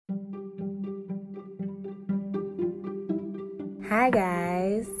Hi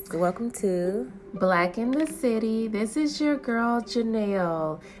guys, welcome to Black in the City. This is your girl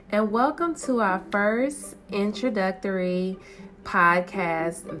Janelle, and welcome to our first introductory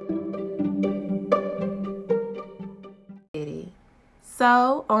podcast.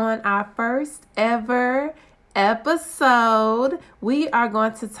 So, on our first ever episode, we are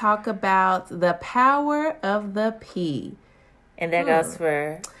going to talk about the power of the P. And that goes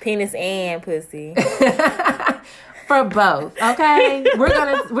for penis and pussy. For both, okay?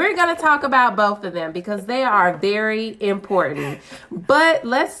 We're gonna talk about both of them because they are very important. But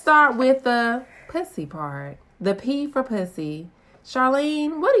let's start with the pussy part. The P for pussy.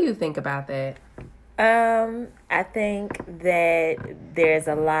 Charlene, what do you think about that? I think that there's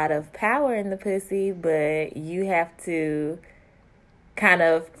a lot of power in the pussy, but you have to kind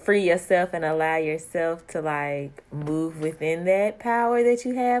of free yourself and allow yourself to move within that power that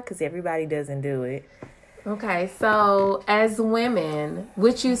you have, because everybody doesn't do it. Okay, so as women,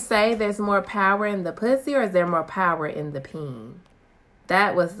 would you say there's more power in the pussy or is there more power in the peen?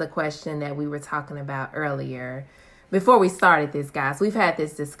 That was the question that we were talking about earlier. Before we started this, guys, we've had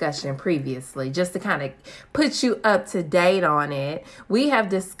this discussion previously just to kind of put you up to date on it. We have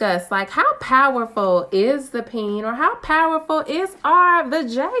discussed how powerful is the peen or how powerful are the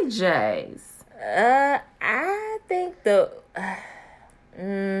JJs? I think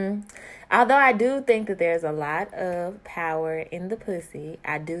although I do think that there's a lot of power in the pussy,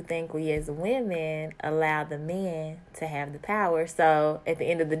 I do think we as women allow the men to have the power. So at the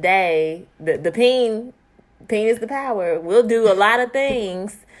end of the day, the peen is the power. We'll do a lot of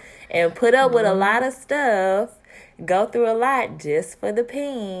things and put up with a lot of stuff, go through a lot just for the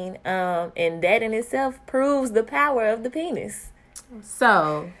peen. And that in itself proves the power of the penis.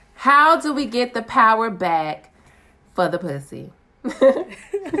 So how do we get the power back for the pussy?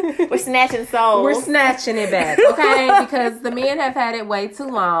 We're snatching souls. We're snatching it back, okay? Because the men have had it way too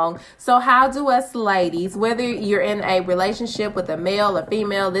long. So how do us ladies, whether you're in a relationship with a male or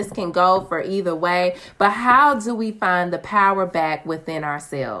female, this can go for either way, but how do we find the power back within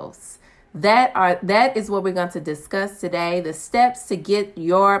ourselves? That is what we're going to discuss today, the steps to get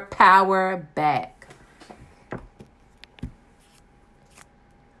your power back.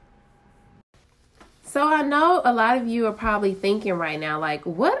 So I know a lot of you are probably thinking right now,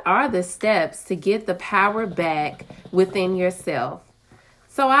 what are the steps to get the power back within yourself?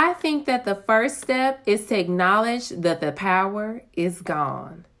 So I think that the first step is to acknowledge that the power is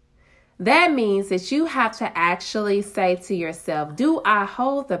gone. That means that you have to actually say to yourself, do I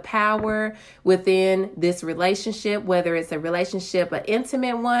hold the power within this relationship, whether it's a relationship, an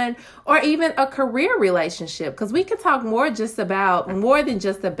intimate one, or even a career relationship? Because we can talk more than just about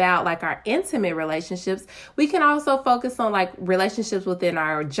our intimate relationships. We can also focus on relationships within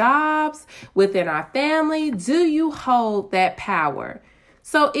our jobs, within our family. Do you hold that power?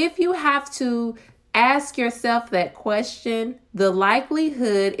 So if you have to ask yourself that question, the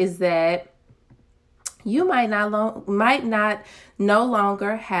likelihood is that you might not no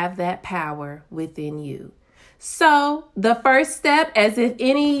longer have that power within you. So the first step, as if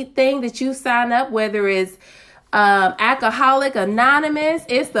anything that you sign up, whether it's Alcoholic Anonymous,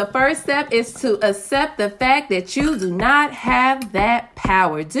 the first step is to accept the fact that you do not have that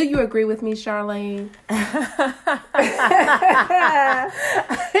power. Do you agree with me, Charlene?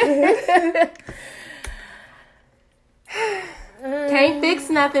 Can't fix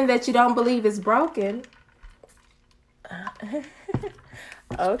nothing that you don't believe is broken.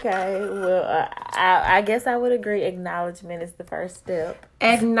 Okay, well, I guess I would agree. Acknowledgement is the first step.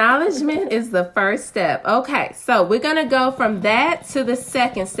 Acknowledgement is the first step. Okay, so we're going to go from that to the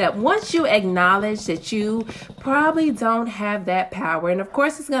second step. Once you acknowledge that you probably don't have that power, and of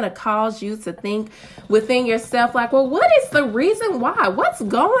course it's going to cause you to think within yourself well, what is the reason why? What's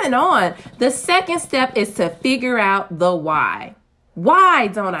going on? The second step is to figure out the why. Why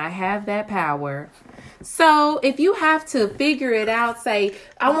don't I have that power? So if you have to figure it out, I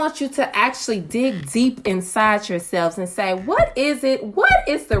want you to actually dig deep inside yourselves and say, what is it? What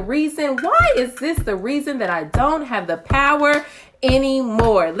is the reason? Why is this the reason that I don't have the power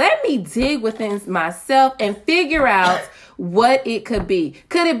anymore? Let me dig within myself and figure out what it could be.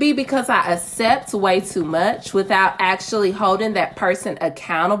 Could it be because I accept way too much without actually holding that person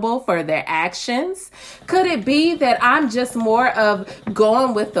accountable for their actions? Could it be that I'm just more of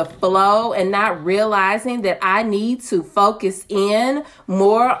going with the flow and not realizing that I need to focus in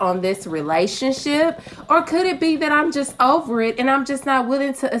more on this relationship? Or could it be that I'm just over it and I'm just not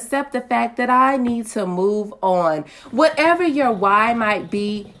willing to accept the fact that I need to move on? Whatever your why might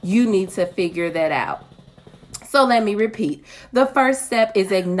be, you need to figure that out. So let me repeat. The first step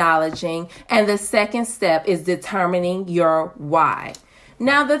is acknowledging, and the second step is determining your why.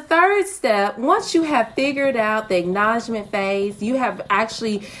 Now, the third step, once you have figured out the acknowledgement phase, you have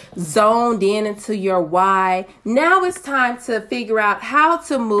actually zoned in into your why. Now it's time to figure out how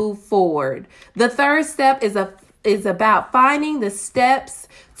to move forward. The third step is about finding the steps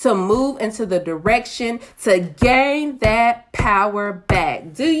to move into the direction to gain that power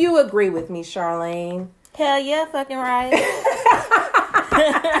back. Do you agree with me, Charlene? Hell yeah, fucking right.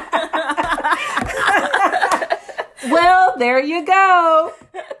 Well, there you go.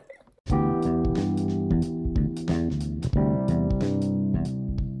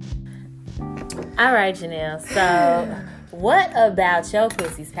 All right, Janelle. So, what about your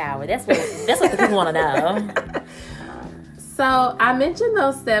pussy's power? That's what the people want to know. So I mentioned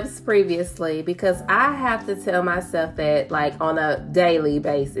those steps previously because I have to tell myself that like on a daily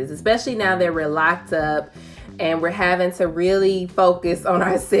basis, especially now that we're locked up and we're having to really focus on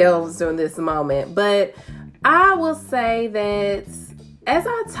ourselves during this moment. But I will say that as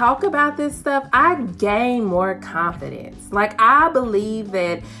I talk about this stuff, I gain more confidence. Like I believe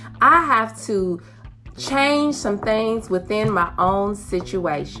that I have to change some things within my own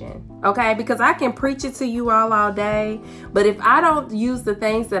situation, okay? Because I can preach it to you all day, but if I don't use the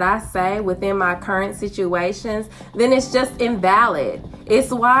things that I say within my current situations, then it's just invalid. It's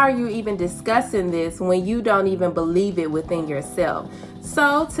why are you even discussing this when you don't even believe it within yourself?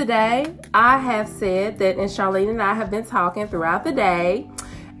 So today, I have said that, and Charlene and I have been talking throughout the day,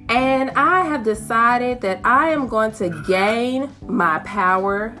 and I have decided that I am going to gain my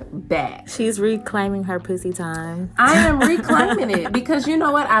power back. She's reclaiming her pussy time. I am reclaiming it because you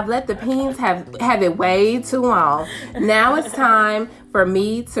know what? I've let the peens have it way too long. Now it's time for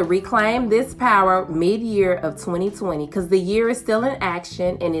me to reclaim this power mid-year of 2020 because the year is still in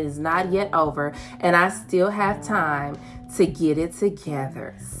action and it is not yet over, and I still have time to get it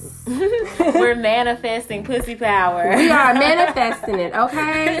together. We're manifesting pussy power. We are manifesting it,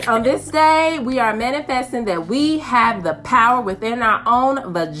 okay? On this day, we are manifesting that we have the power within our own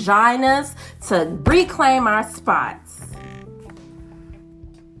vaginas to reclaim our spots.